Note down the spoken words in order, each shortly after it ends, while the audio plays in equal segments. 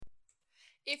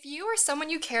If you or someone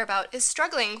you care about is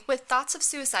struggling with thoughts of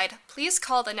suicide, please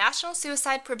call the National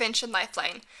Suicide Prevention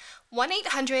Lifeline,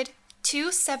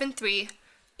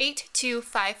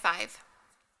 1-800-273-8255.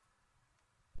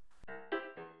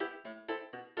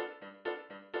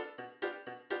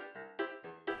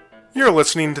 You're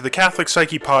listening to the Catholic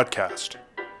Psyche Podcast.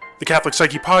 The Catholic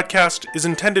Psyche Podcast is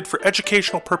intended for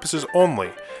educational purposes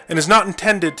only and is not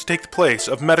intended to take the place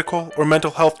of medical or mental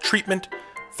health treatment,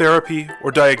 therapy, or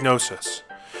diagnosis.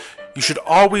 You should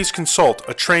always consult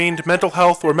a trained mental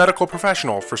health or medical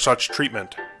professional for such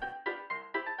treatment.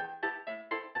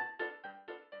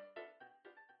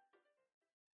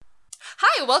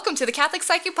 Hi, welcome to the Catholic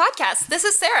Psyche Podcast. This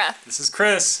is Sarah. This is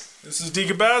Chris. This is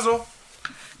Deacon Basil.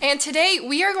 And today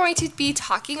we are going to be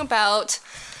talking about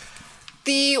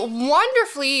the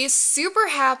wonderfully, super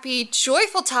happy,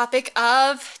 joyful topic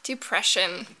of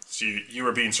depression. So you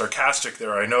were being sarcastic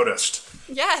there, I noticed.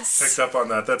 Yes. Picked up on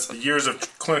that. That's the years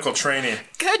of clinical training.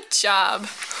 Good job.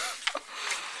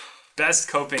 Best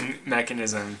coping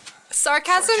mechanism.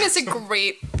 Sarcasm is a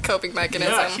great coping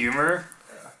mechanism. Yeah, humor.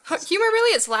 Humor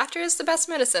really is. Laughter is the best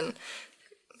medicine.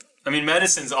 I mean,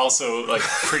 medicine's also, like,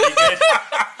 pretty good.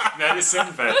 Medicine,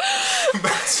 but...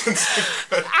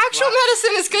 Actual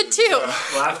medicine is good, too.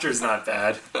 Laughter's not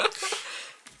bad.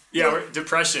 Yeah,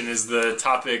 depression is the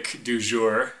topic du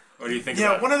jour. What do you think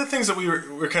about it? Yeah, one of the things that we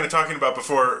were kind of talking about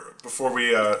before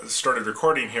we started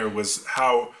recording here was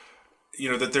how,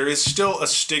 that there is still a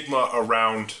stigma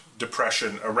around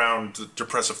depression, around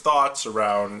depressive thoughts,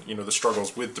 around, the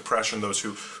struggles with depression, those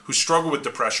who struggle with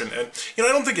depression. And,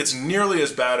 I don't think it's nearly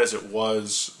as bad as it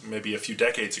was maybe a few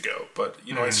decades ago, but,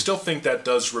 I still think that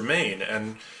does remain.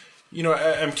 And,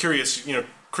 I'm curious,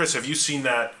 Chris, have you seen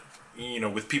that,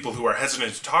 with people who are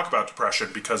hesitant to talk about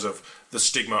depression because of the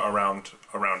stigma around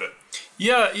it?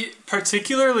 Yeah,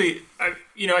 particularly, I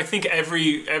think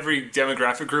every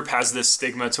demographic group has this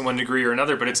stigma to one degree or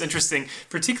another, but it's interesting,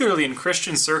 particularly in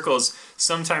Christian circles,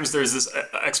 sometimes there's this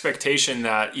expectation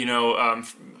that,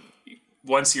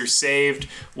 once you're saved,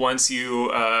 once you,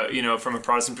 from a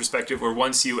Protestant perspective, or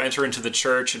once you enter into the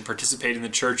church and participate in the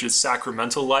church's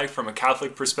sacramental life from a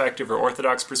Catholic perspective or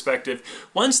Orthodox perspective,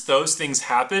 once those things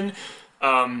happen,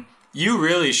 you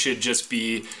really should just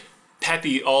be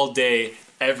peppy all day,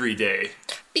 every day.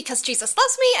 Because Jesus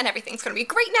loves me and everything's going to be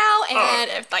great now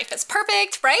and life is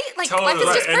perfect, right? Like, totally.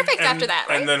 Life is just perfect after that,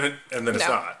 right? And then it's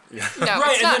not. Yeah. No,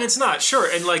 right, it's and then it's not, sure.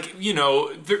 And,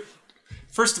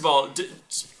 first of all,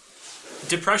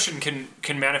 depression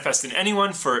can manifest in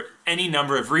anyone for any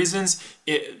number of reasons.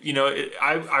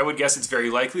 I would guess it's very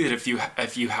likely that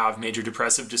if you have major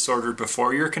depressive disorder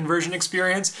before your conversion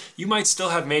experience, you might still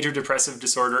have major depressive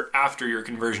disorder after your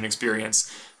conversion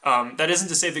experience. That isn't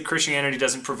to say that Christianity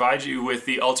doesn't provide you with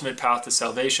the ultimate path to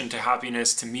salvation, to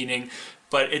happiness, to meaning,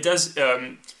 but it does.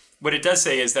 What it does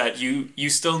say is that you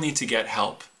still need to get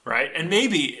help, right? And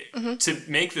maybe to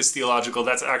make this theological,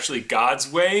 that's actually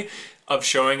God's way of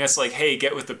showing us, like, hey,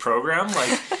 get with the program.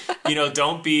 Like,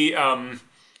 don't be, don't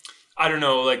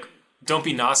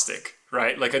be Gnostic,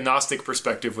 right? Like, a Gnostic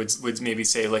perspective would maybe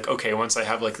say, like, okay, once I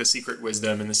have, like, the secret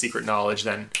wisdom and the secret knowledge,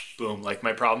 then boom, like,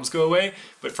 my problems go away.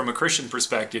 But from a Christian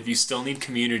perspective, you still need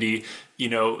community.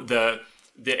 The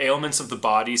ailments of the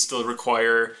body still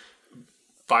require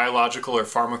biological or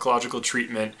pharmacological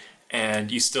treatment, and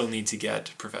you still need to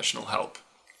get professional help.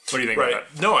 What do you think about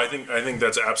that? No, I think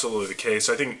that's absolutely the case.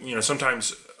 I think,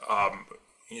 sometimes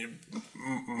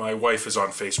my wife is on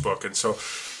Facebook, and so,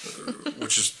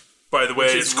 which is, by the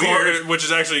way, which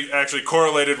is actually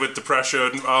correlated with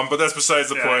depression, but that's besides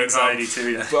the point. Anxiety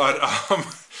too, yeah.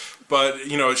 But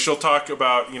she'll talk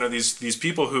about, these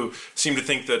people who seem to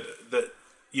think that that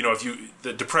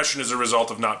depression is a result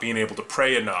of not being able to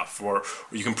pray enough, or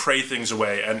you can pray things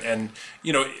away, and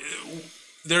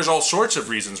there's all sorts of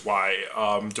reasons why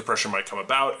depression might come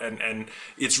about, and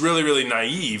it's really, really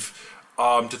naive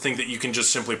to think that you can just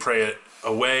simply pray it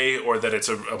away, or that it's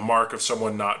a mark of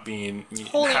someone not being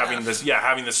having the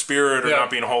spirit, or not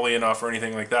being holy enough, or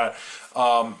anything like that.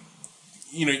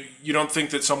 You don't think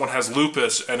that someone has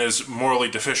lupus and is morally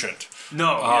deficient.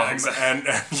 No,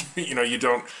 exactly. And you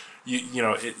don't. You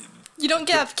don't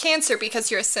get cancer because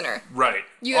you're a sinner. Right.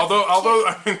 Although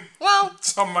I mean, well,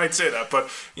 some might say that, but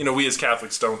we as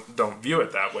Catholics don't view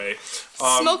it that way.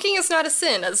 Smoking is not a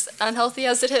sin, as unhealthy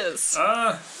as it is.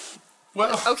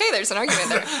 Well, okay, there's an argument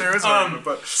there. There is an argument,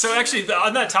 but so actually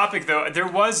on that topic though, there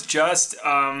was just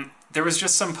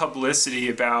some publicity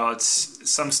about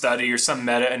some study or some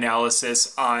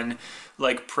meta-analysis on,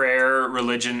 like, prayer,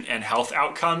 religion, and health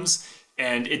outcomes,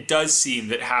 and it does seem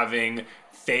that having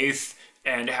faith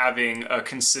and having a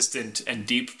consistent and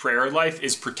deep prayer life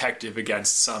is protective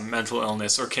against some mental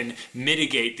illness or can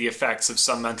mitigate the effects of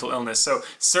some mental illness. So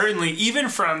certainly, even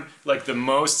from like the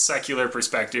most secular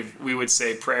perspective, we would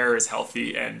say prayer is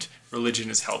healthy and religion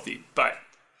is healthy. But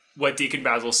what Deacon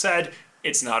Basil said,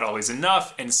 it's not always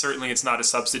enough, and certainly it's not a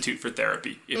substitute for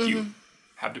therapy if you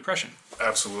have depression.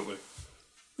 Absolutely.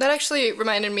 That actually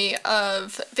reminded me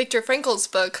of Viktor Frankl's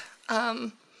book,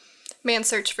 Man's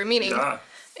Search for Meaning. Yeah.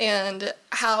 And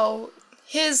how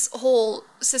his whole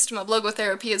system of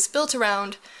logotherapy is built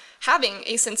around having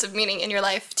a sense of meaning in your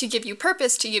life to give you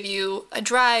purpose, to give you a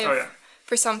drive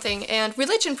for something. And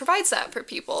religion provides that for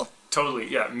people.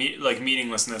 Totally, yeah. Like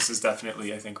meaninglessness is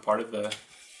definitely, I think, part of it.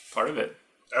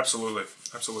 Absolutely.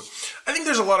 I think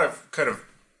there's a lot of kind of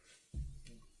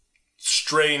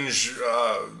strange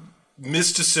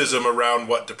mysticism around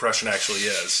what depression actually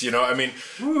is. I mean,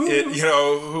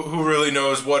 who really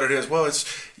knows what it is? Well, it's,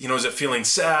 is it feeling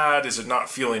sad? Is it not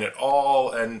feeling at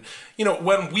all? And,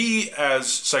 when we as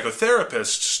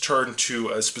psychotherapists turn to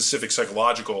a specific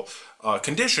psychological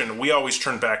condition, we always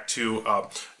turn back to,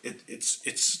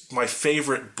 it's my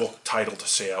favorite book title to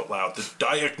say out loud, The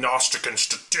Diagnostic and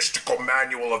Statistical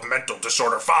Manual of Mental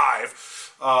Disorder 5.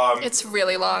 It's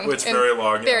really long. It's very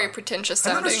long. Very pretentious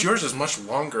sounding. I noticed yours is much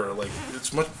longer. Like,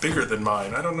 it's much bigger than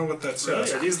mine. I don't know what that says.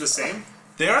 Really? Are these the same?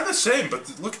 They are the same,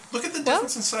 but look at the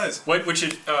difference in size. Which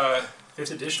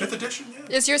 5th edition? 5th edition,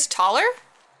 yeah. Is yours taller?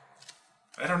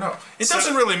 I don't know. It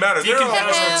doesn't really matter. He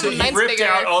Mine's ripped bigger.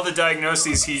 out all the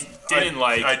diagnoses he didn't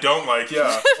like. I don't like,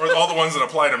 yeah. Or all the ones that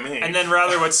apply to me. And then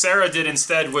rather what Sarah did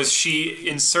instead was she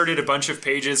inserted a bunch of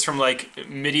pages from like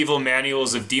medieval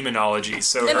manuals of demonology.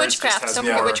 So and hers witchcraft. just has Don't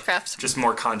more, forget witchcraft. just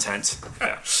more content.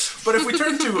 Yeah. But if we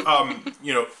turn to,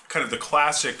 kind of the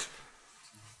classic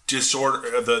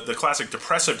disorder, the classic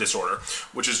depressive disorder,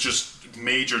 which is just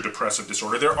major depressive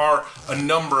disorder. There are a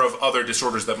number of other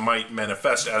disorders that might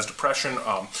manifest as depression,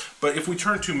 but if we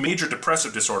turn to major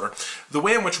depressive disorder, the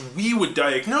way in which we would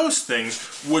diagnose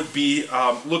things would be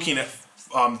looking at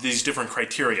these different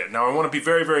criteria. Now, I want to be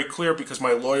very, very clear because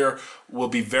my lawyer will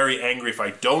be very angry if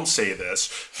I don't say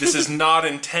this. This is not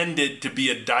intended to be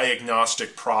a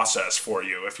diagnostic process for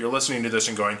you. If you're listening to this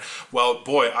and going, well,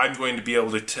 boy, I'm going to be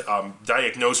able to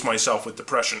diagnose myself with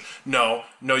depression. No,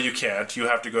 you can't. You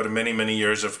have to go to many, many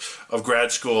years of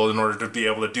grad school in order to be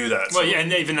able to do that. Well, yeah,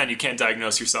 and even then you can't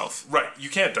diagnose yourself. Right, you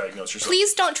can't diagnose yourself.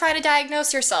 Please don't try to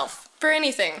diagnose yourself for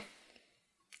anything.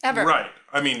 Ever. Right.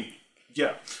 I mean,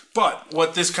 yeah. But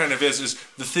what this kind of is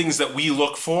the things that we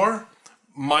look for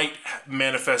might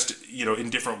manifest, in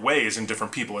different ways in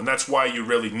different people. And that's why you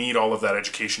really need all of that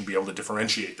education to be able to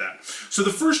differentiate that. So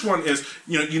the first one is,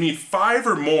 you need 5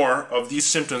 or more of these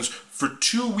symptoms for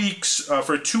 2 weeks,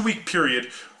 for a 2-week period,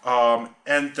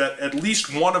 and that at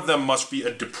least one of them must be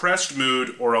a depressed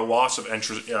mood or a loss of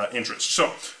interest.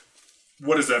 So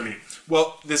what does that mean?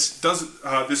 Well, this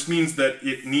means that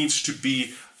it needs to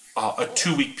be a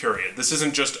 2-week period. This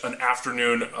isn't just an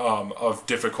afternoon of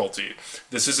difficulty.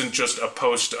 This isn't just a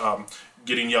post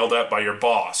getting yelled at by your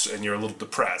boss and you're a little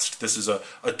depressed. This is a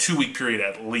 2-week period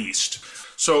at least.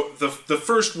 So the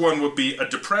first one would be a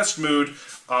depressed mood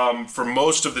for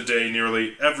most of the day,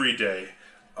 nearly every day.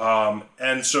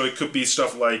 And so it could be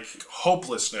stuff like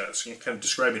hopelessness, kind of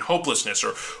describing hopelessness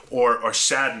or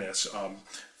sadness,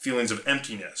 feelings of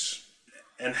emptiness,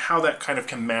 and how that kind of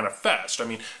can manifest. I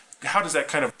mean, how does that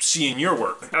kind of see in your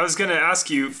work? I was going to ask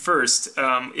you first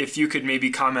if you could maybe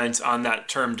comment on that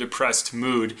term depressed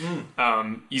mood.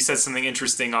 You said something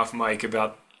interesting off mic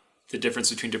about the difference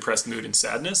between depressed mood and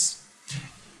sadness.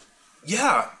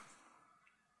 Yeah.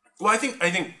 Well, I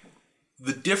think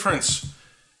the difference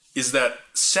is that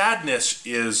sadness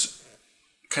is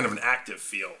kind of an active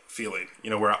feeling,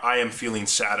 where I am feeling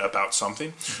sad about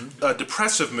something. Mm-hmm. A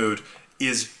depressive mood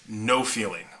is no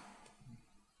feeling.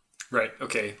 Right.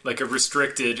 Okay. Like a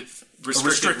restricted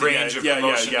range of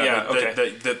emotion. Yeah.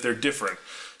 Okay. That they're different.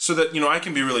 So that I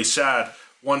can be really sad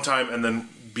one time and then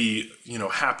be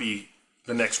happy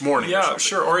the next morning. Yeah,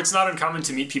 sure. Or it's not uncommon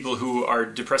to meet people who are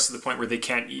depressed to the point where they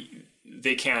can't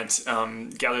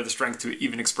gather the strength to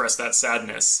even express that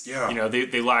sadness. Yeah.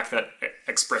 They lack that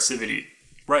expressivity.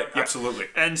 Right. Yeah. Absolutely.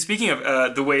 And speaking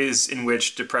of the ways in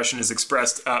which depression is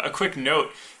expressed, a quick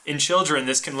note. In children,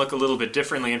 this can look a little bit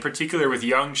differently. In particular with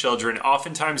young children,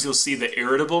 oftentimes you'll see the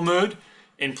irritable mood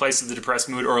in place of the depressed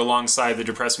mood or alongside the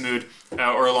depressed mood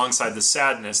or alongside the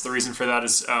sadness. The reason for that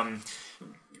is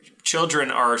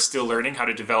children are still learning how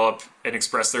to develop and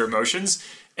express their emotions,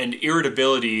 and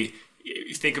irritability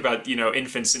you think about,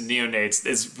 infants and neonates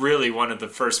is really one of the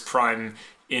first prime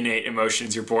innate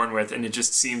emotions you're born with, and it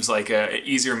just seems like an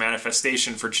easier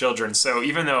manifestation for children. So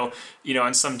even though,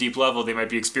 on some deep level they might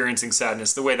be experiencing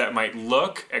sadness, the way that might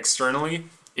look externally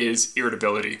is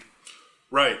irritability.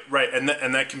 Right, and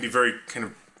that can be very kind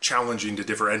of challenging to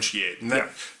differentiate. And that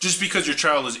just because your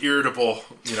child is irritable,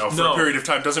 for a period of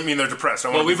time doesn't mean they're depressed.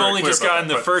 Well, we've only just gotten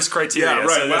the first criteria. Yeah,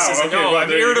 right. So this isn't,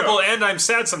 I'm irritable and I'm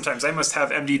sad sometimes. I must have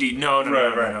MDD.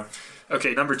 No.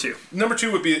 Okay, number 2. Number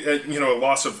 2 would be, a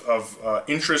loss of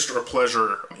interest or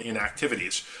pleasure in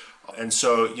activities. And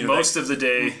so, most of the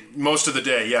day.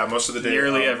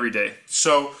 Nearly every day.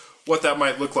 So what that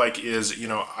might look like is,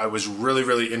 I was really,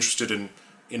 really interested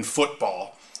in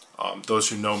football. Those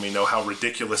who know me know how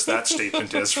ridiculous that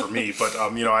statement is for me. But,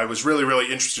 I was really, really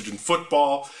interested in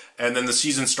football, and then the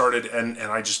season started, and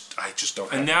I just don't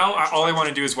have. And now all I want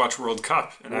to do is watch World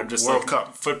Cup, and I'm just World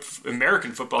Cup.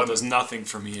 American football does nothing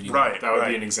for me anymore. Right, that would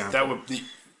be an example. That would be.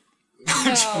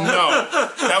 No,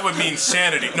 that would mean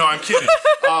sanity. No, I'm kidding.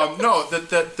 No,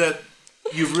 that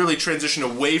you've really transitioned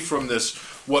away from this,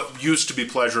 what used to be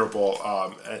pleasurable,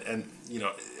 and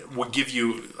would give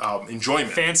you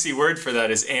enjoyment. Fancy word for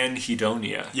that is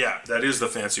anhedonia. Yeah, that is the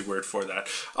fancy word for that.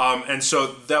 And so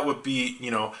that would be,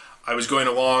 I was going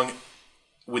along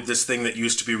with this thing that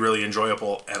used to be really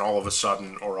enjoyable, and all of a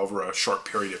sudden, or over a short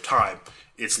period of time,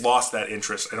 it's lost that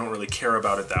interest. I don't really care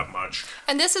about it that much.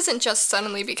 And this isn't just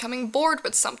suddenly becoming bored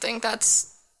with something.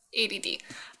 That's ADD.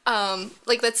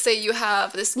 Let's say you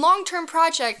have this long-term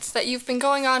project that you've been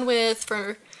going on with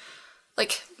for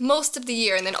most of the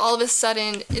year, and then all of a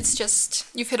sudden it's just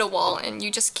you've hit a wall and you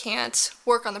just can't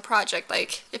work on the project.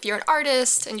 Like if you're an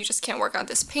artist and you just can't work on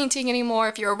this painting anymore,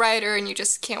 if you're a writer and you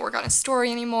just can't work on a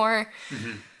story anymore,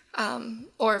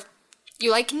 or you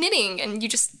like knitting and you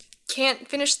just can't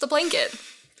finish the blanket.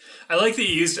 I like that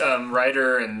you used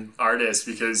writer and artist,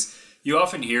 because you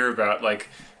often hear about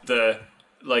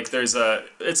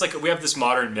it's like we have this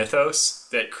modern mythos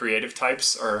that creative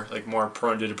types are more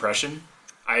prone to depression.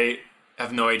 I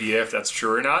have no idea if that's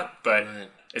true or not, but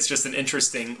it's just an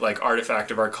interesting artifact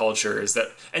of our culture is that,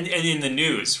 and in the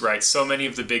news, right? So many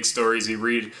of the big stories you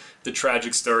read, the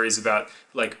tragic stories about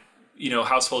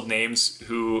household names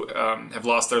who have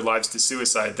lost their lives to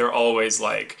suicide. They're always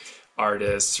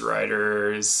artists,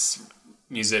 writers,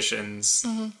 musicians.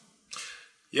 Mm-hmm.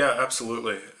 Yeah,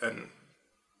 absolutely. And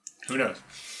who knows?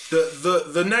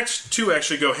 The next 2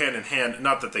 actually go hand in hand.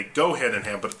 Not that they go hand in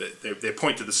hand, but they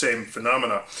point to the same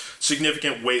phenomena: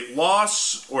 significant weight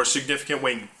loss or significant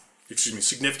weight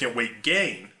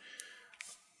gain.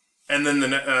 And then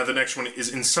the next one is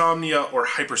insomnia or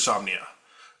hypersomnia.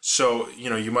 So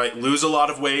you might lose a lot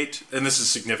of weight, and this is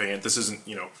significant. This isn't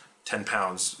 10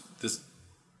 pounds. This.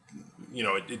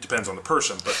 It depends on the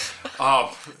person, but...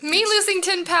 Me losing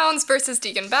 10 pounds versus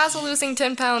Deacon Basil losing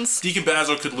 10 pounds. Deacon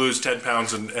Basil could lose 10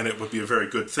 pounds and it would be a very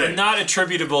good thing. And not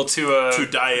attributable to a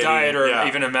diet or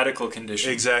even a medical condition.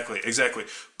 Exactly.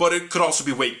 But it could also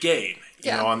be weight gain,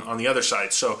 on the other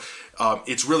side. So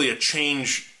it's really a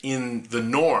change in the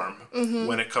norm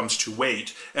when it comes to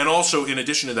weight. And also, in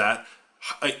addition to that,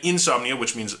 insomnia,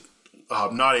 which means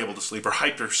not able to sleep, or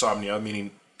hypersomnia,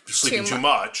 meaning sleeping too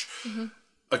much. Mm-hmm.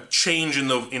 A change in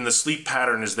the sleep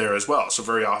pattern is there as well. So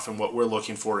very often what we're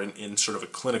looking for in sort of a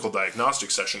clinical diagnostic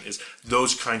session is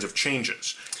those kinds of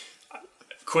changes.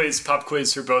 Pop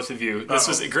quiz for both of you. This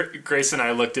was Grace and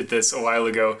I looked at this a while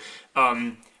ago.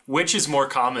 Which is more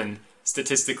common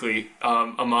statistically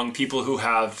among people who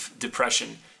have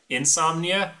depression,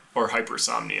 insomnia or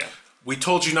hypersomnia? We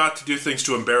told you not to do things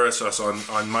to embarrass us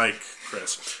on mic,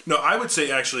 Chris. No, I would say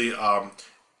actually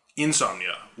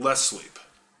insomnia, less sleep.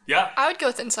 Yeah, I would go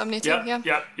with insomnia too.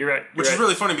 Yeah, you're right. Which is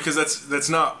really funny because that's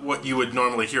not what you would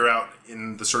normally hear out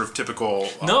in the sort of typical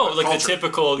culture. The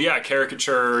typical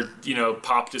caricature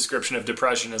pop description of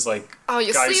depression is you guy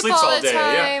sleep sleeps all day.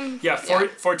 Time. Yeah,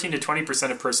 14 to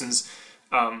 20% of persons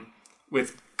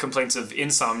with complaints of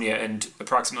insomnia and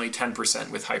approximately 10%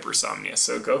 with hypersomnia.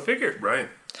 So go figure. Right.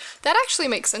 That actually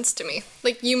makes sense to me.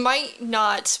 You might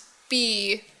not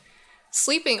be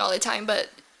sleeping all the time, but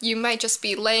you might just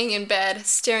be laying in bed,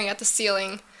 staring at the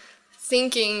ceiling,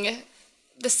 thinking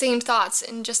the same thoughts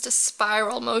in just a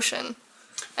spiral motion,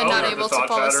 and not able to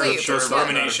fall asleep.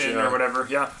 Rumination or whatever,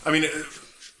 yeah. I mean,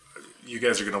 you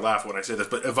guys are going to laugh when I say this,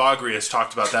 but Evagrius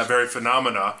talked about that very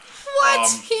phenomena.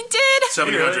 What? He did?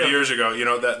 700 years ago,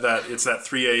 that it's that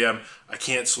 3 a.m., I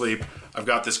can't sleep, I've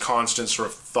got this constant sort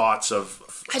of thoughts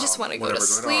of I just want to go to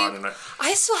sleep.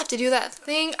 I still have to do that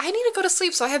thing. I need to go to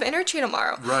sleep so I have energy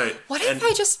tomorrow. Right. What if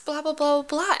I just blah, blah, blah,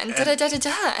 blah, and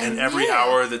da-da-da-da-da. And every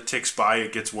hour that ticks by,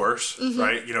 it gets worse,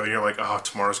 right? You know, you're like, oh,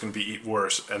 tomorrow's going to be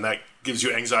worse. And that gives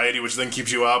you anxiety, which then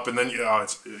keeps you up. And then,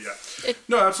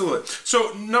 no, absolutely.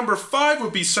 So number 5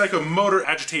 would be psychomotor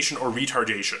agitation or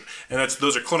retardation. And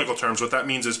those are clinical terms. What that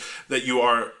means is that you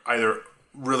are either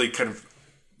really kind of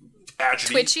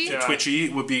twitchy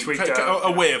would be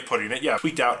a way of putting it. Yeah,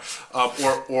 tweaked out,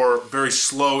 or very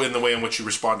slow in the way in which you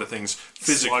respond to things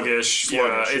physically. Sluggish.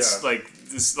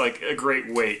 It's like a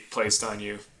great weight placed on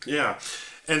you. Yeah,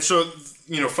 and so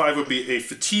 5 would be a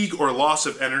fatigue or loss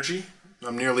of energy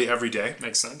nearly every day.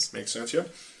 Makes sense. Yeah.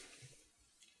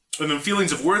 And then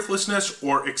feelings of worthlessness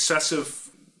or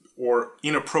excessive or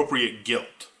inappropriate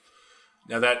guilt.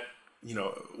 Now that.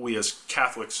 We as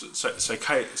Catholics,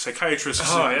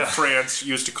 psychiatrists in France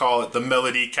used to call it the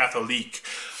maladie catholique,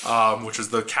 which is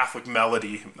the Catholic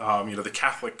malady, the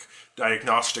Catholic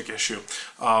diagnostic issue.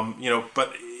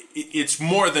 But it's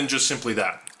more than just simply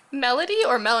that. Melody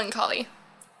or melancholy?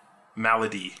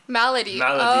 Malady.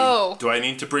 Oh. Do I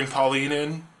need to bring Pauline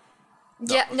in?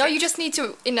 No, you just need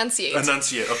to enunciate.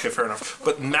 Okay, fair enough.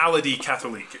 But malady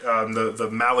Catholique, the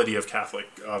malady of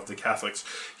the Catholics,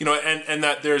 and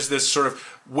that there's this sort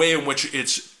of way in which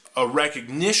it's a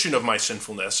recognition of my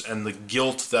sinfulness and the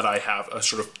guilt that I have, a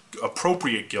sort of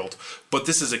appropriate guilt, but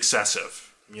this is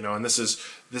excessive, and this is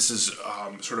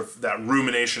sort of that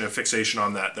rumination and fixation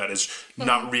on that is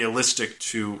not realistic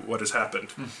to what has happened.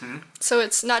 Mm-hmm. So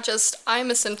it's not just I'm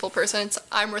a sinful person, it's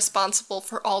I'm responsible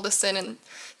for all the sin in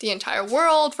the entire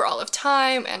world, for all of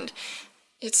time, and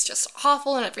it's just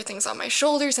awful and everything's on my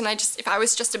shoulders, and if I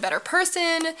was just a better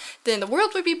person, then the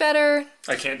world would be better.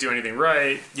 I can't do anything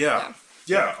right.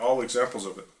 Yeah, all examples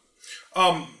of it.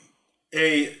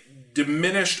 A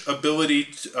diminished ability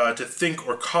to think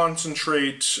or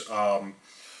concentrate,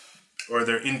 or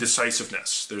their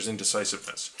indecisiveness. There's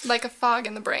indecisiveness. Like a fog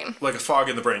in the brain.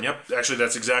 Yep. Actually,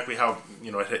 that's exactly how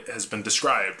it has been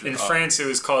described. In France, it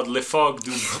was called le fog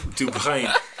du brain.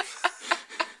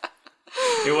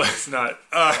 It was not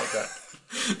called that.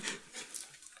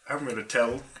 I'm going to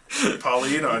tell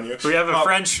Pauline on you. We have a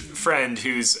French friend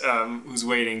who's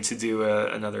waiting to do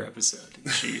another episode.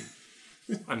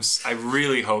 I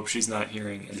really hope she's not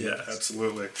hearing any of this.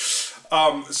 Absolutely.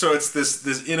 So it's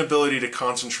this inability to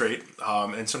concentrate,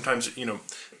 and sometimes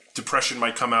depression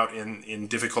might come out in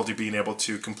difficulty being able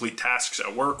to complete tasks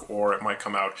at work, or it might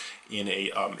come out in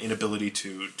a inability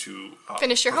to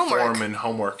finish your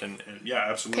homework. And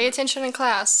absolutely. Pay attention in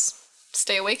class.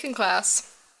 Stay awake in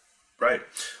class. Right.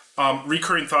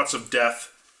 Recurring thoughts of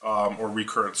death or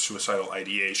recurrent suicidal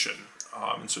ideation,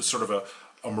 and so it's sort of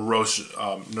a morose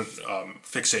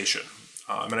fixation,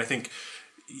 and I think.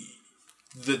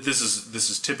 This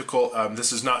is typical.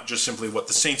 This is not just simply what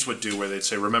the saints would do, where they'd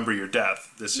say, "Remember your death."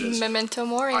 This is memento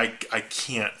mori. I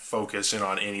can't focus in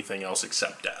on anything else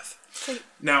except death.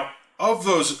 Now, of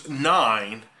those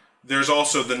 9, there's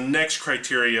also the next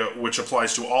criteria, which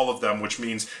applies to all of them, which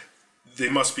means they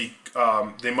must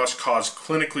cause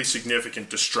clinically significant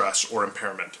distress or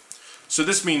impairment. So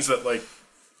this means that,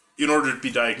 in order to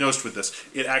be diagnosed with this,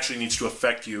 it actually needs to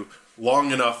affect you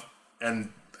long enough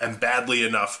and badly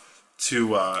enough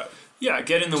to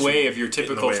get in the way of your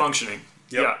typical functioning.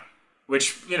 Yep. Yeah,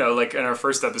 which like in our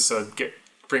first episode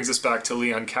brings us back to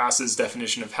Leon Kass's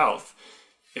definition of health.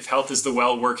 If health is the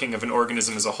well-working of an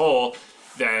organism as a whole,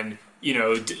 then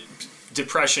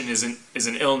depression is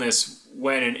an illness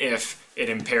when and if it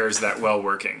impairs that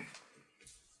well-working,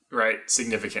 right,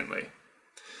 significantly.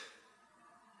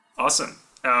 Awesome.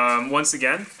 Once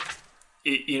again.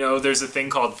 There's a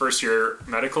thing called first-year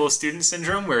medical student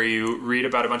syndrome where you read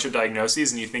about a bunch of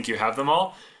diagnoses and you think you have them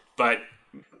all. But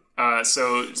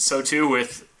so too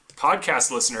with podcast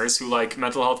listeners who like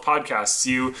mental health podcasts,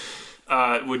 you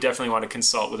would definitely want to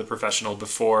consult with a professional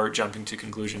before jumping to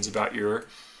conclusions about your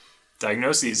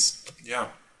diagnoses. Yeah.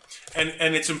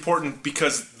 And it's important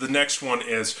because the next one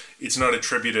is it's not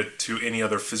attributed to any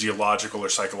other physiological or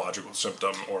psychological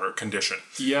symptom or condition.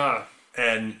 Yeah.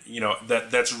 And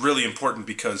that's really important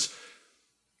because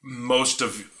most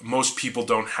people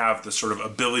don't have the sort of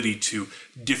ability to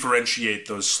differentiate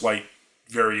those slight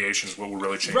variations. What will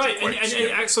really change? Right,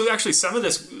 and so actually, some of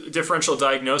this differential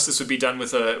diagnosis would be done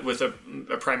with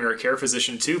a primary care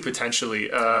physician too,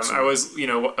 potentially. I was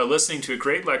listening to a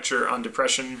great lecture on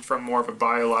depression from more of a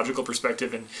biological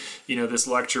perspective, and this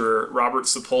lecturer Robert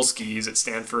Sapolsky, he's at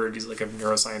Stanford. He's like a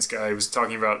neuroscience guy. He was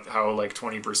talking about how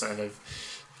 20% of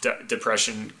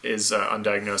depression is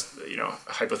undiagnosed,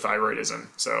 hypothyroidism.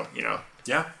 So,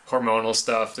 hormonal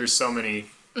stuff. There's so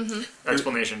many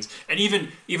explanations. And even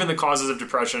the causes of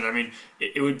depression, I mean,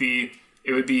 it would be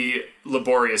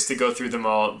laborious to go through them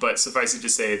all, but suffice it to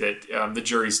say that the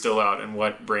jury's still out on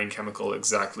what brain chemical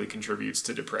exactly contributes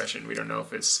to depression. We don't know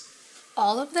if it's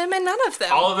all of them and none of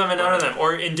them. All of them and none of them,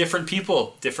 or in different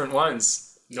people, different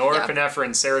ones. Norepinephrine,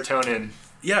 serotonin.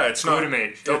 Yeah, it's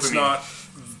glutamate, dopamine.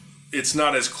 It's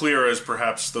not as clear as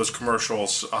perhaps those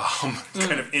commercials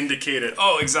kind of indicate it.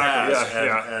 Oh, exactly.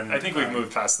 And I think we've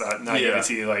moved past that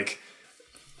naivety.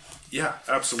 Yeah,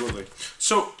 absolutely.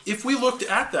 So if we looked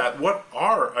at that, what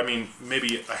are,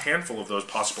 maybe a handful of those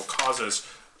possible causes?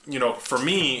 For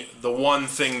me, the one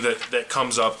thing that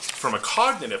comes up from a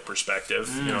cognitive perspective,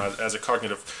 as a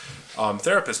cognitive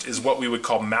therapist, is what we would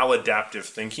call maladaptive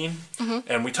thinking.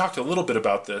 And we talked a little bit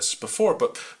about this before,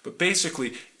 but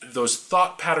basically those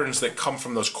thought patterns that come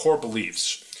from those core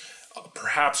beliefs.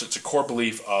 Perhaps it's a core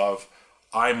belief of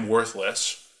I'm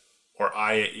worthless, or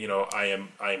I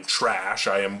am trash,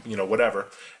 I am, whatever.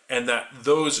 And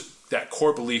that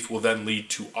core belief will then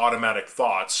lead to automatic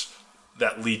thoughts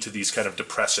that lead to these kind of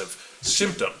depressive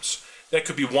symptoms. That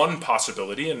could be one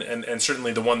possibility, and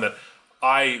certainly the one that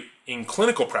I, in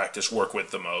clinical practice, work with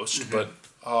the most. But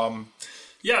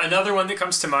another one that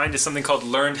comes to mind is something called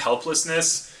learned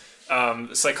helplessness. A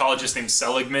psychologist named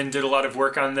Seligman did a lot of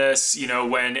work on this.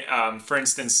 When, for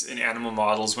instance, in animal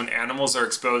models, when animals are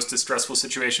exposed to stressful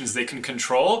situations they can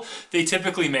control, they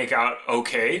typically make out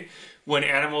okay. When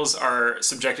animals are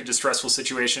subjected to stressful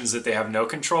situations that they have no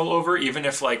control over, even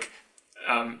if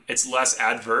it's less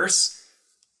adverse,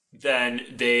 then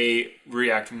they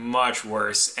react much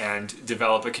worse and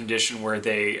develop a condition where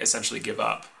they essentially give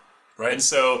up. Right. And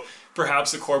so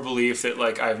perhaps a core belief that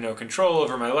I have no control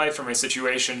over my life or my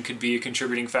situation could be a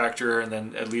contributing factor, and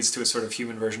then it leads to a sort of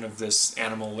human version of this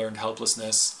animal learned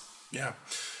helplessness. Yeah.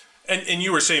 And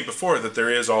you were saying before that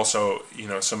there is also,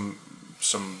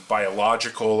 some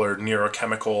biological or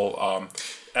neurochemical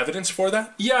evidence for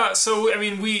that? Yeah, so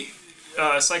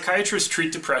psychiatrists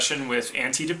treat depression with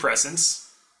antidepressants.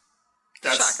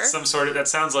 That's Shocker. That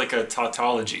sounds like a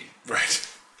tautology. Right.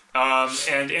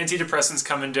 And antidepressants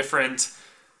come in different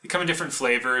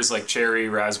flavors, like cherry,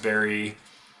 raspberry.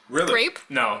 Really? Grape?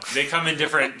 No, they come in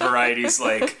different varieties,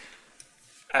 like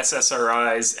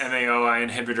SSRIs, MAOI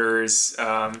inhibitors,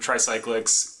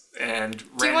 tricyclics, and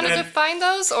do you want to define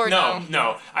those or no?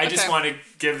 No. I just want to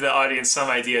give the audience some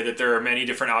idea that there are many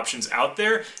different options out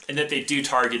there and that they do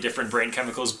target different brain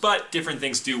chemicals, but different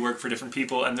things do work for different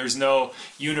people, and there's no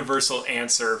universal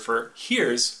answer for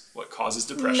here's what causes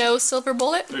depression. No silver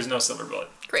bullet? There's no silver bullet.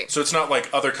 Great. So it's not like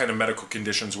other kind of medical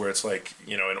conditions where it's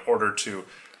in order to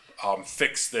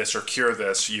fix this or cure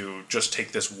this, you just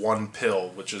take this one pill,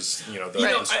 which is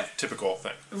the typical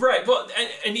thing. Right. Well,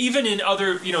 and even in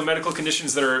other medical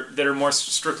conditions that are more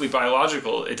strictly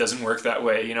biological, it doesn't work that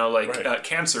way.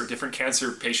 Cancer. Different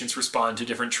cancer patients respond to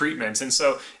different treatments, and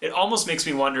so it almost makes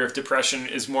me wonder if depression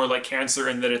is more like cancer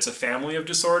in that it's a family of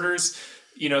disorders.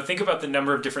 Think about the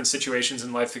number of different situations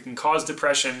in life that can cause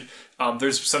depression.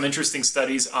 There's some interesting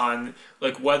studies on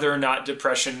whether or not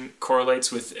depression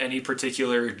correlates with any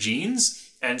particular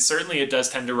genes, and certainly it does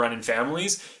tend to run in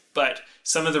families. But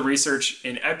some of the research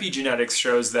in epigenetics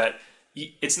shows that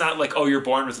it's not you're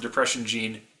born with a depression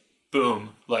gene,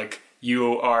 boom,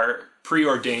 you are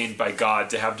preordained by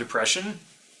God to have depression.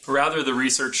 Rather, the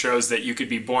research shows that you could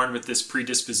be born with this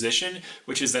predisposition,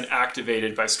 which is then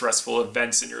activated by stressful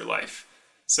events in your life.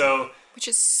 Which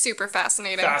is super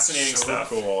fascinating. Fascinating stuff.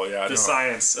 Cool, yeah. The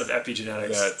science of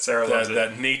epigenetics. Sarah loves it.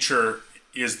 That nature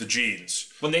is the genes.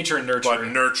 Well, nature and nurture. But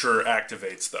nurture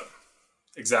activates them.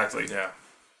 Exactly.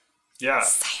 Yeah.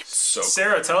 Science. So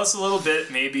Sarah, tell us a little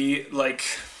bit, maybe,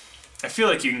 I feel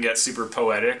like you can get super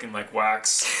poetic and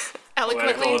wax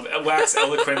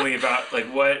eloquently about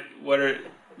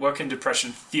what can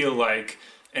depression feel like,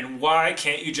 and why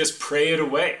can't you just pray it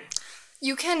away?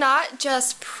 You cannot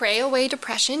just pray away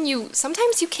depression.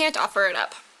 Sometimes you can't offer it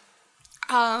up.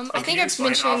 I think I've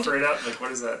mentioned. Offer it up?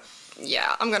 What is that?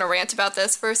 Yeah, I'm gonna rant about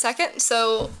this for a second.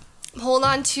 So, hold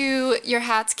on to your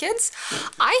hats, kids.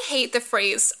 I hate the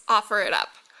phrase "offer it up"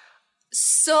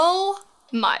 so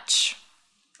much.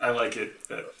 I like it.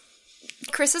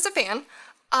 Chris is a fan,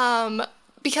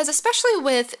 because especially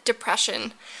with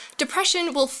depression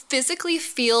will physically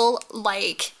feel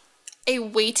like a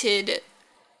weighted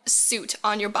suit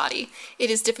on your body. It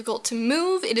is difficult to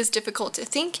move, it is difficult to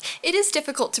think, it is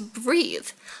difficult to breathe,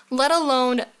 let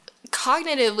alone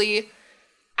cognitively,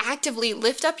 actively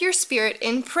lift up your spirit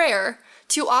in prayer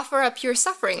to offer up your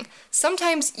suffering.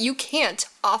 Sometimes you can't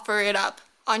offer it up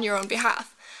on your own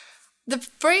behalf. The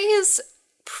phrase,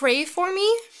 pray for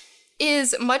me,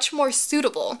 is much more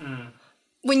suitable.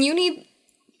 When you need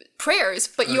prayers,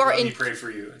 but you are in... me pray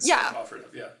for you. Yeah. Offered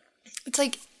up. Yeah. It's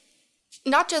like,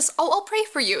 not just, oh, I'll pray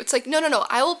for you. It's like, no,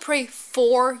 I will pray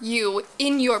for you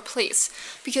in your place.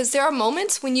 Because there are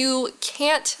moments when you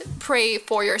can't pray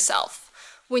for yourself,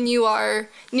 when you are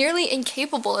nearly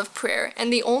incapable of prayer,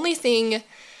 and the only thing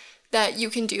that you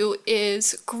can do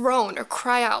is groan or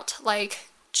cry out, like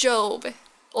Job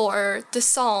or the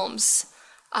Psalms,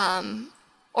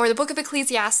 or the book of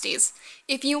Ecclesiastes.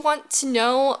 If you want to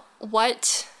know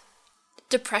what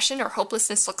depression or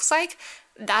hopelessness looks like,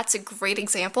 that's a great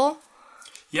example.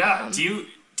 Yeah. Do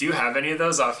you have any of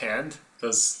those offhand?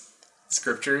 Those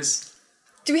scriptures?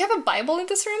 Do we have a Bible in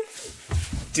this room?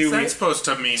 What's that supposed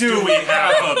to mean? Do we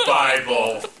have a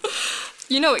Bible?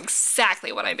 You know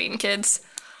exactly what I mean, kids.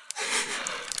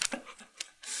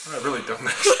 I really don't.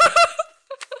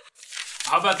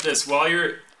 How about this?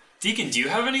 Deacon, do you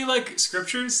have any like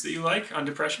scriptures that you like on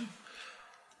depression?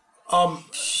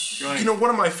 One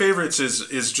of my favorites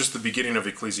is just the beginning of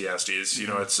Ecclesiastes. You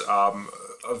know, it's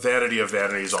a vanity of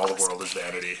vanities, all the world is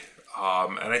vanity.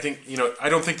 And I think, I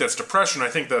don't think that's depression. I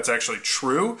think that's actually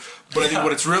true. But I think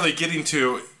what it's really getting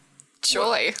to...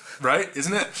 Joy. Right?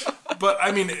 Isn't it? But,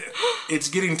 I mean, it's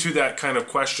getting to that kind of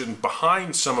question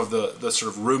behind some of the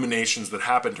sort of ruminations that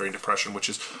happen during depression, which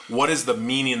is, what is the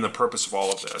meaning and the purpose of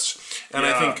all of this? And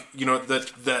I think,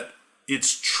 that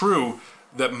it's true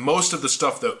that most of the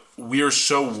stuff that we're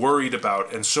so worried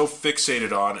about and so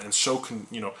fixated on and so,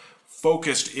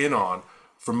 focused in on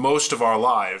for most of our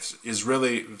lives is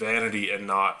really vanity and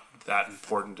not that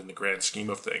important in the grand scheme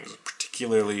of things,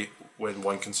 particularly when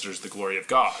one considers the glory of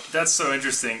God. That's so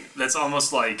interesting. That's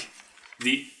almost like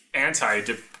the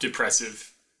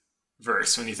anti-depressive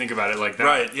verse when you think about it like that.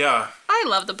 Right, yeah. I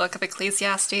love the book of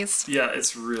Ecclesiastes. Yeah,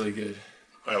 it's really good.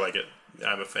 I like it.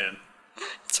 I'm a fan.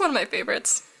 It's one of my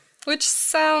favorites, which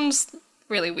sounds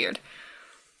really weird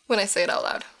when I say it out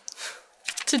loud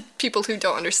to people who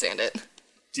don't understand it.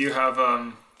 Do you have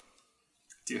a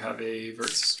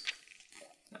verse?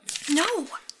 No.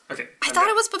 Okay. I thought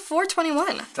it was before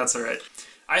 21. That's all right.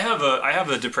 I have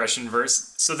a depression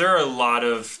verse. So there are a lot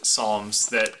of psalms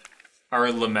that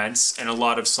are laments, and a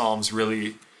lot of psalms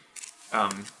really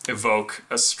evoke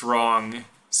a strong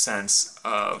sense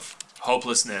of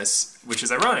hopelessness, which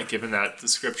is ironic given that the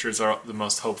scriptures are the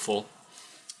most hopeful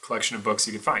collection of books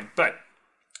you can find. But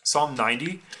Psalm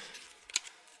 90,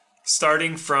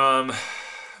 starting from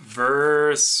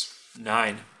verse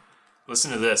 9.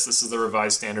 Listen to this. This is the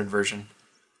Revised Standard Version.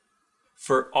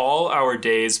 For all our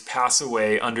days pass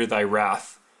away under thy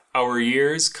wrath. Our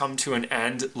years come to an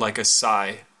end like a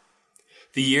sigh.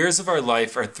 The years of our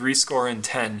life are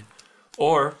 70,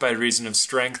 or, by reason of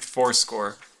strength,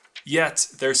 80. Yet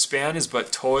their span is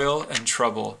but toil and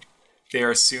trouble. They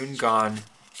are soon gone,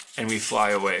 and we fly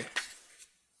away.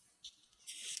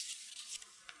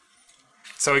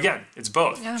 So again, it's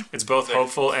both. Yeah. It's both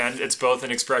hopeful and it's both an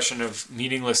expression of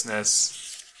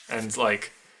meaninglessness and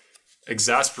like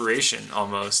exasperation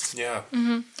almost. Yeah.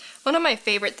 Mm-hmm. One of my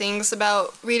favorite things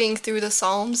about reading through the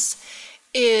Psalms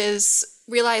is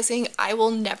realizing I will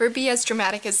never be as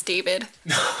dramatic as David.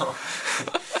 No.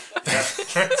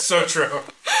 That's so true.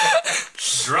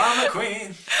 Drama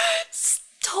queen.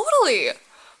 Totally.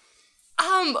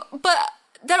 But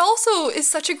that also is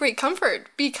such a great comfort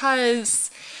because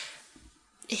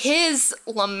his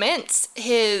laments,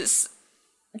 his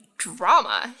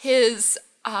drama, his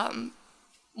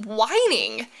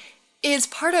whining is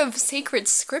part of sacred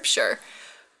scripture.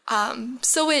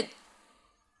 So it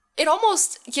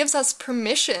almost gives us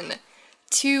permission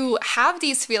to have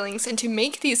these feelings and to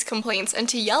make these complaints and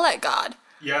to yell at God.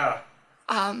 Yeah.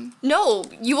 No,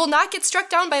 you will not get struck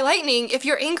down by lightning if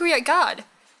you're angry at God.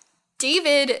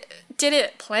 David did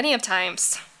it plenty of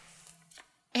times.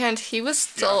 And he was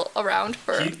still around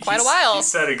for quite a while. He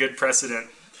set a good precedent.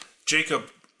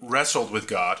 Jacob wrestled with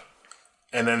God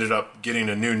and ended up getting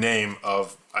a new name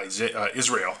of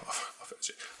Israel,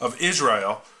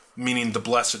 meaning the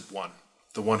blessed one,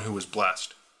 the one who was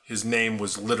blessed. His name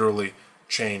was literally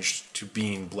changed to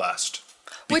being blessed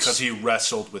because he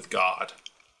wrestled with God.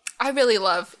 I really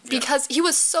love, because he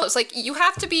was so, it's like you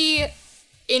have to be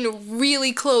in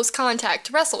really close contact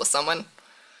to wrestle with someone.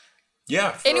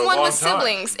 Yeah, anyone with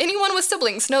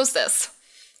siblings knows this.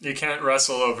 You can't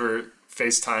wrestle over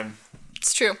FaceTime.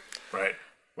 It's true. Right.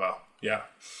 Well, yeah.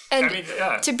 And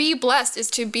to be blessed is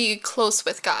to be close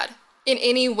with God in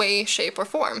any way, shape, or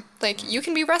form. Like, you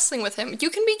can be wrestling with him. You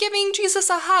can be giving Jesus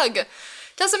a hug.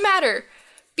 Doesn't matter.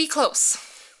 Be close.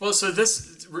 Well, so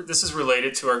this is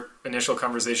related to our initial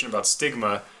conversation about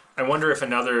stigma. I wonder if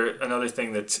another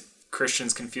thing that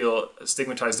Christians can feel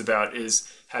stigmatized about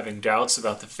is having doubts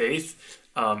about the faith.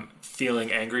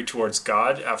 feeling angry towards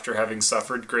God after having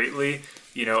suffered greatly,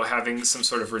 having some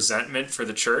sort of resentment for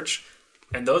the church.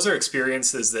 And those are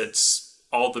experiences that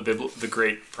all the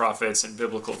great prophets and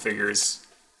biblical figures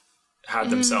had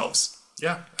themselves.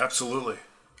 Yeah, absolutely.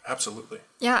 Absolutely.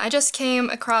 Yeah, I just came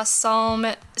across Psalm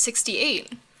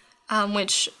 68,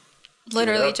 which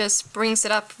literally just brings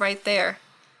it up right there.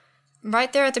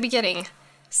 Right there at the beginning.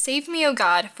 Save me, O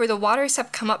God, for the waters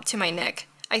have come up to my neck.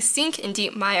 I sink in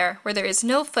deep mire where there is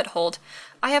no foothold.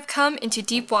 I have come into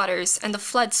deep waters, and the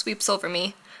flood sweeps over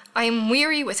me. I am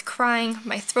weary with crying,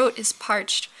 my throat is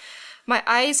parched. My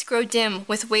eyes grow dim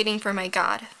with waiting for my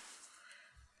God.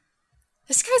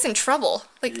 This guy's in trouble.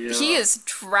 He is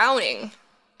drowning,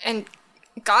 and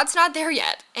God's not there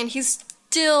yet, and he's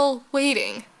still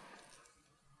waiting.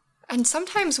 And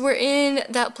sometimes we're in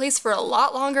that place for a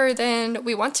lot longer than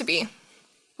we want to be,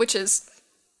 which is,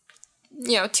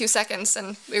 2 seconds,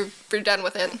 and we're done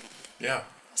with it. Yeah.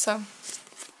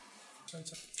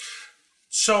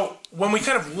 So when we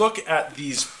kind of look at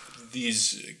these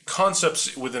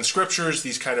concepts within scriptures,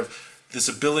 this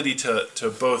ability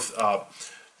to both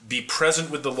be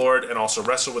present with the Lord and also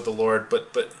wrestle with the Lord,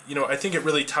 but I think it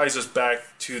really ties us back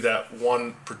to that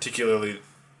one particularly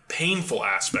painful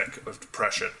aspect of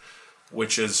depression,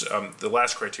 which is the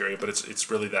last criteria, but it's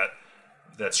really that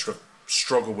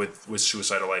struggle with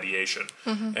suicidal ideation.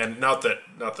 Mm-hmm. And not that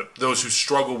those who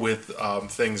struggle with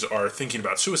things are thinking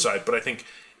about suicide, but I think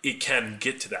it can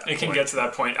get to that point. It can get to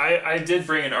that point. I did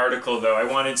bring an article, though. I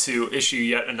wanted to issue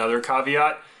yet another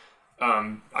caveat.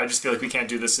 I just feel like we can't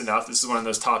do this enough. This is one of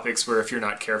those topics where if you're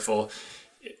not careful,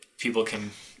 people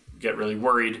can get really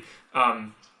worried.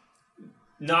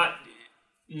 Not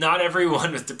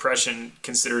everyone with depression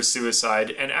considers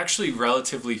suicide, and actually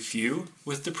relatively few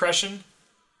with depression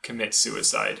commit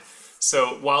suicide.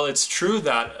 So while it's true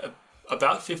that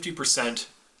about 50%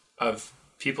 of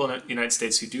people in the United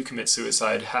States who do commit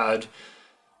suicide had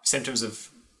symptoms of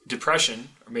depression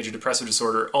or major depressive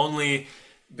disorder, only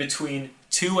between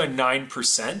 2 and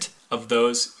 9% of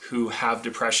those who have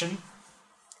depression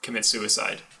commit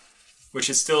suicide, which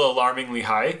is still alarmingly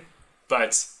high,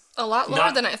 but a lot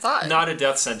lower than I thought. Not a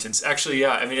death sentence. Actually,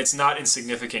 yeah. I mean, it's not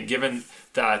insignificant given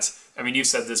that, you've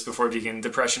said this before, Deacon,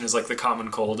 depression is like the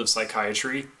common cold of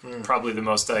psychiatry. Probably the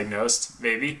most diagnosed,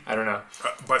 maybe. I don't know.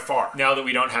 By far. Now that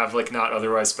we don't have not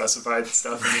otherwise specified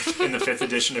stuff in the 5th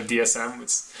edition of DSM.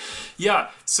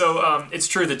 So it's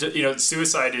true that,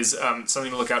 suicide is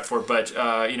something to look out for. But,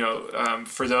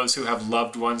 for those who have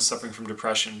loved ones suffering from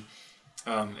depression,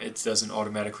 it doesn't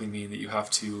automatically mean that you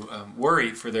have to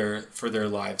worry for their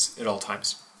lives at all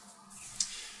times.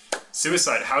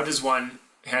 Suicide. How does one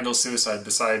handle suicide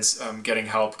besides getting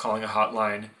help, calling a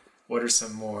hotline? What are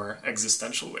some more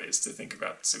existential ways to think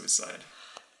about suicide?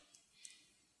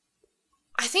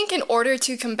 I think in order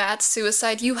to combat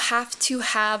suicide, you have to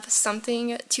have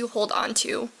something to hold on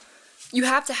to. You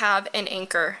have to have an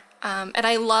anchor. And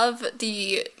I love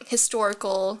the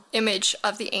historical image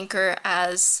of the anchor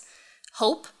as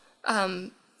hope.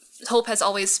 Hope has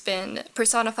always been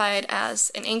personified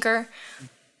as an anchor.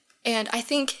 And I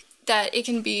think that it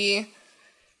can be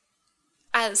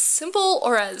as simple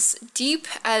or as deep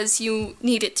as you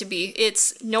need it to be.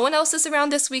 It's no one else is around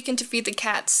this weekend to feed the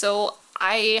cat, so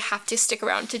I have to stick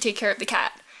around to take care of the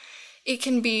cat. It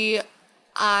can be,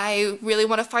 I really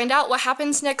want to find out what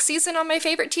happens next season on my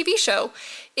favorite TV show.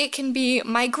 It can be,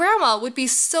 my grandma would be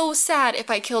so sad if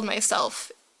I killed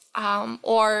myself.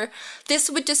 Or this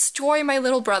would destroy my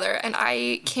little brother, and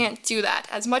I can't do that.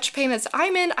 As much pain as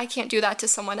I'm in, I can't do that to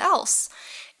someone else.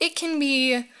 It can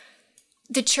be,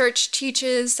 the church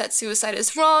teaches that suicide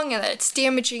is wrong and that it's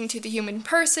damaging to the human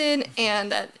person, and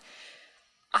that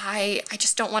I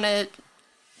just don't want to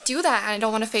do that, and I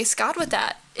don't want to face God with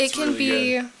that. It can really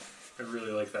be good. I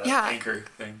really like that anchor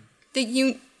thing.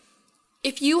 That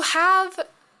if you have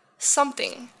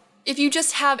something, if you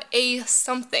just have a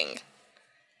something,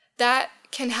 that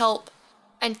can help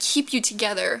and keep you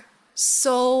together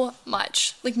so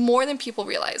much, more than people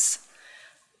realize.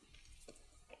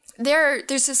 There's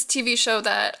this TV show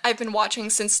that I've been watching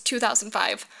since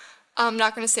 2005. I'm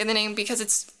not going to say the name because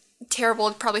it's terrible.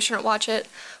 Probably shouldn't watch it,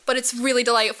 but it's really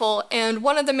delightful. And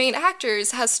one of the main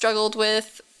actors has struggled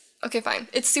with, okay, fine,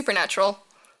 it's Supernatural.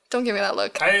 Don't give me that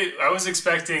look. I was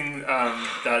expecting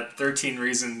that 13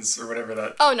 Reasons or whatever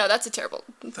that. Oh no, that's a terrible.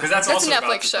 Because that's also a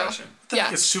Netflix show.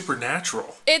 Yeah, it's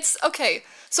Supernatural. It's okay.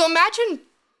 So imagine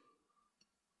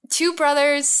two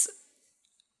brothers,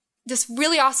 this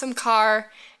really awesome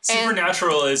car.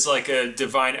 Supernatural is like a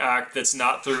divine act that's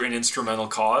not through an instrumental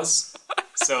cause.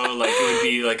 So it would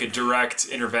be like a direct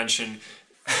intervention.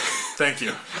 Thank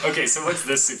you. Okay, so what's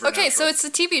this Supernatural? Okay, so it's a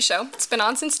TV show. It's been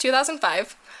on since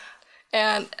 2005.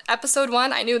 And episode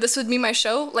 1, I knew this would be my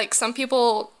show. Like, some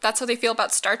people, that's how they feel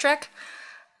about Star Trek.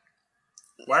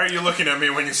 Why are you looking at me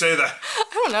when you say that?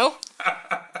 I don't know.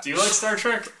 Do you like Star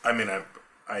Trek? I mean,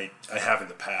 I have in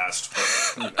the past,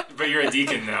 but But you're a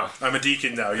deacon now. I'm a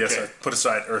deacon now. Yes, Okay. I put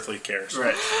aside earthly cares.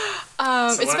 Right.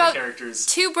 So it's about characters.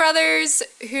 2 brothers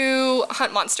who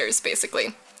hunt monsters,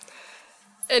 basically.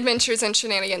 Adventures and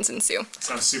shenanigans ensue.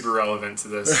 Sounds super relevant to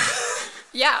this.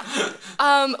 Yeah.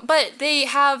 But they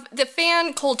have, the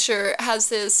fan culture has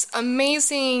this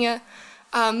amazing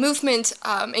movement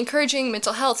encouraging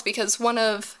mental health, because one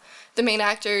of the main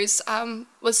actors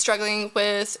was struggling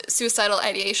with suicidal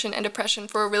ideation and depression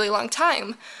for a really long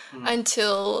time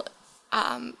until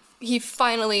he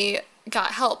finally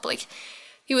got help. Like,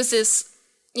 he was this,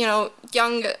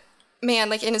 young man,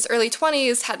 like in his early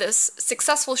 20s, had this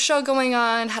successful show going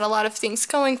on, had a lot of things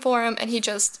going for him, and he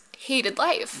just hated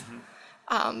life.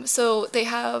 So they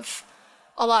have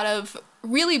a lot of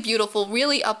really beautiful,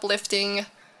 really uplifting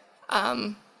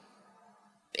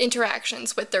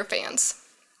interactions with their fans.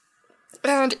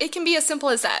 And it can be as simple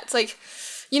as that. It's like,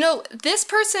 this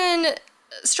person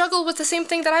struggled with the same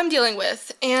thing that I'm dealing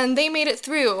with, and they made it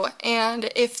through. And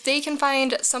if they can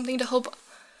find something to hope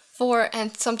for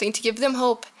and something to give them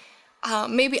hope,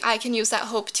 maybe I can use that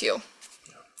hope too.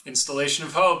 Installation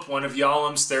of hope, one of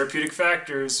Yalom's therapeutic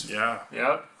factors. Yeah.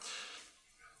 Yep.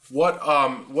 What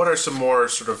are some more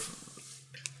sort of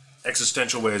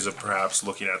existential ways of perhaps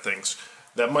looking at things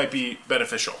that might be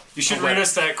beneficial? You should read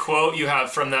us that quote you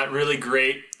have from that really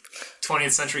great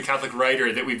 20th century Catholic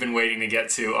writer that we've been waiting to get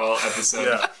to all episode.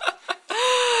 Yeah.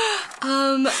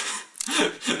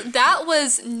 That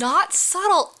was not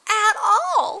subtle at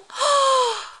all.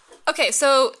 Okay,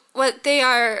 so what they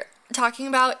are talking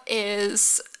about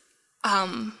is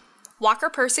Walker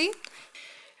Percy.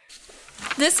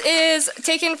 This is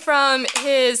taken from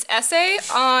his essay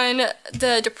on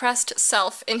the depressed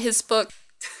self in his book,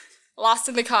 Lost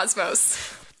in the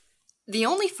Cosmos. The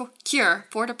only cure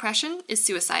for depression is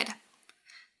suicide.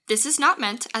 This is not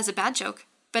meant as a bad joke,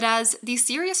 but as the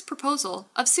serious proposal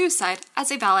of suicide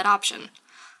as a valid option.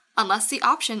 Unless the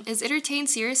option is entertained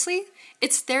seriously,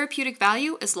 its therapeutic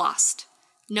value is lost.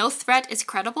 No threat is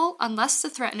credible unless the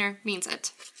threatener means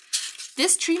it.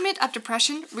 This treatment of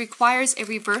depression requires a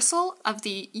reversal of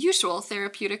the usual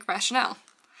therapeutic rationale.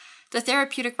 The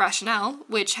therapeutic rationale,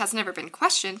 which has never been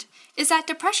questioned, is that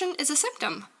depression is a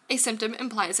symptom. A symptom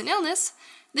implies an illness.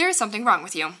 There is something wrong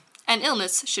with you. An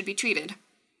illness should be treated.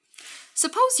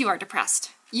 Suppose you are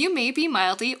depressed. You may be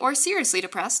mildly or seriously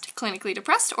depressed, clinically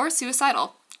depressed, or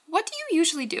suicidal. What do you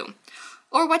usually do?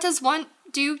 Or what does one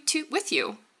do with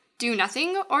you? Do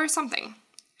nothing or something?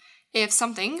 If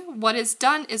something, what is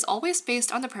done is always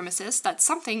based on the premises that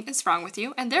something is wrong with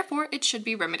you and therefore it should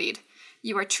be remedied.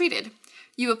 You are treated.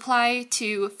 You apply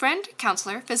to friend,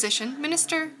 counselor, physician,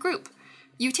 minister, group.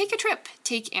 You take a trip,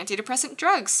 take antidepressant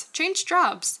drugs, change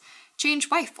jobs, change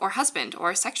wife or husband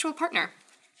or sexual partner.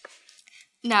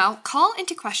 Now, call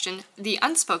into question the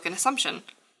unspoken assumption.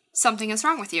 Something is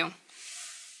wrong with you.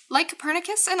 Like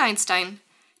Copernicus and Einstein,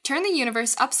 turn the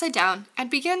universe upside down and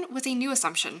begin with a new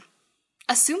assumption.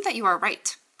 Assume that you are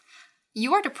right.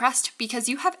 You are depressed because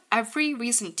you have every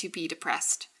reason to be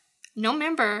depressed. No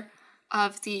member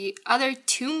of the other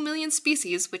 2 million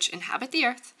species which inhabit the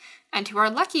Earth, and who are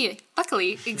luckily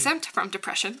exempt from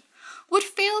depression, would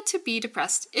fail to be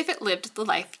depressed if it lived the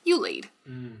life you lead.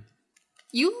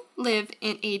 You live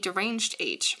in a deranged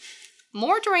age,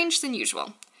 more deranged than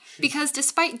usual, because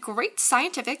despite great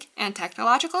scientific and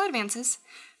technological advances,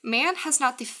 man has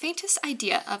not the faintest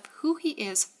idea of who he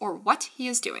is or what he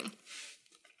is doing.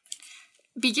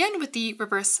 Begin with the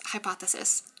reverse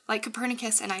hypothesis, like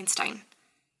Copernicus and Einstein.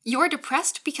 You are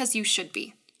depressed because you should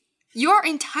be. You are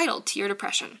entitled to your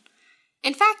depression.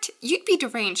 In fact, you'd be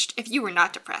deranged if you were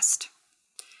not depressed.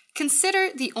 Consider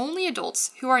the only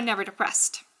adults who are never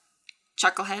depressed.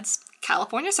 Chuckleheads,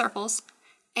 California Circles,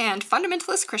 and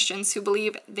fundamentalist Christians who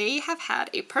believe they have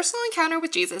had a personal encounter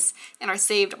with Jesus and are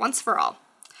saved once for all.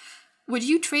 Would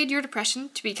you trade your depression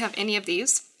to become any of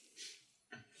these?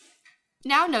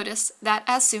 Now notice that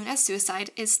as soon as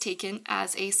suicide is taken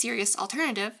as a serious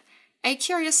alternative, a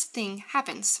curious thing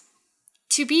happens.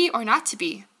 To be or not to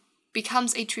be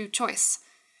becomes a true choice,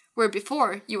 where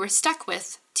before you were stuck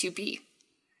with to be.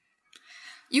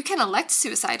 You can elect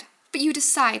suicide, but you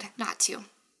decide not to.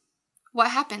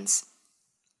 What happens?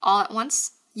 All at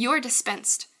once, you are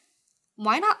dispensed.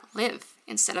 Why not live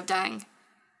instead of dying?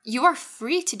 You are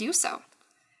free to do so.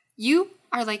 You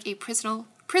are like a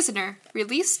prisoner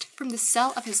released from the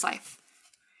cell of his life.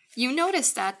 You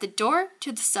notice that the door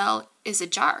to the cell is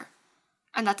ajar,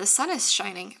 and that the sun is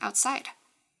shining outside.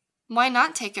 Why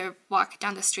not take a walk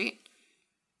down the street?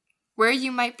 Where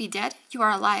you might be dead, you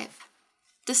are alive.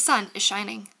 The sun is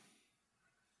shining.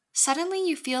 Suddenly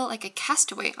you feel like a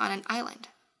castaway on an island.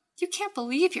 You can't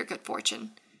believe your good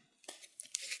fortune.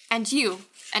 And you,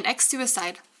 an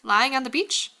ex-suicide, lying on the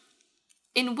beach?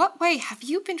 In what way have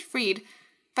you been freed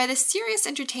by the serious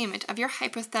entertainment of your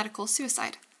hypothetical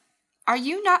suicide? Are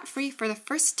you not free for the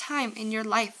first time in your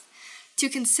life to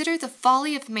consider the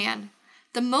folly of man,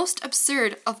 the most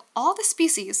absurd of all the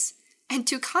species, and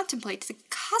to contemplate the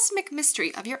cosmic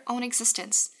mystery of your own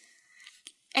existence,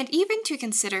 and even to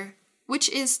consider which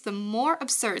is the more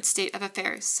absurd state of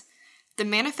affairs, the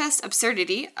manifest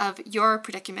absurdity of your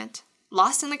predicament,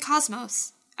 lost in the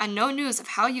cosmos, and no news of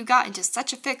how you got into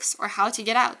such a fix or how to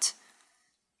get out,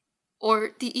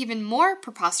 or the even more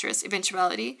preposterous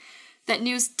eventuality that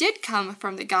news did come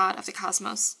from the God of the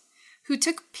cosmos, who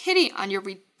took pity on your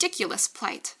ridiculous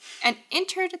plight and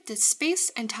entered the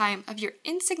space and time of your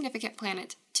insignificant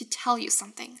planet to tell you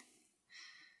something.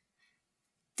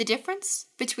 The difference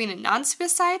between a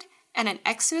non-suicide and an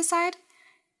ex-suicide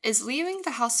is leaving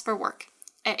the house for work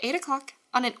at 8 o'clock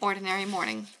on an ordinary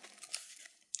morning.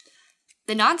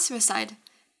 The non-suicide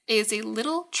is a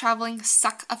little traveling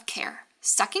suck of care,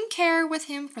 sucking care with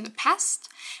him from the past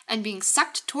and being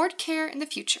sucked toward care in the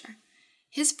future.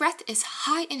 His breath is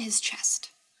high in his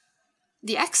chest.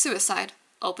 The ex-suicide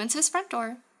opens his front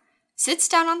door, sits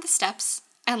down on the steps,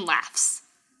 and laughs.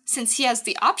 Since he has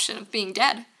the option of being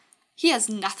dead, he has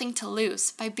nothing to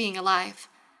lose by being alive.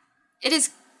 It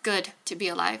is good to be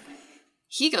alive.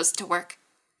 He goes to work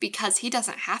because he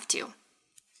doesn't have to.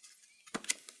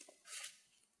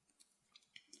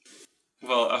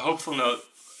 Well, a hopeful note,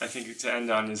 I think, to end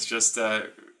on is just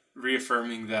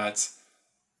reaffirming that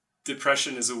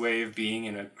depression is a way of being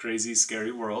in a crazy,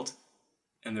 scary world,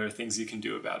 and there are things you can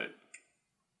do about it.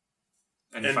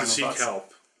 And to seek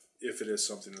help if it is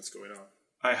something that's going on.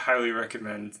 I highly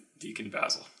recommend Deacon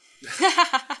Basil.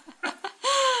 I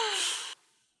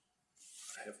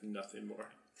have nothing more.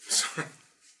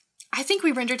 I think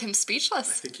we rendered him speechless.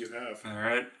 I think you have. All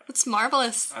right. That's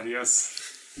marvelous.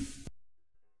 Adios.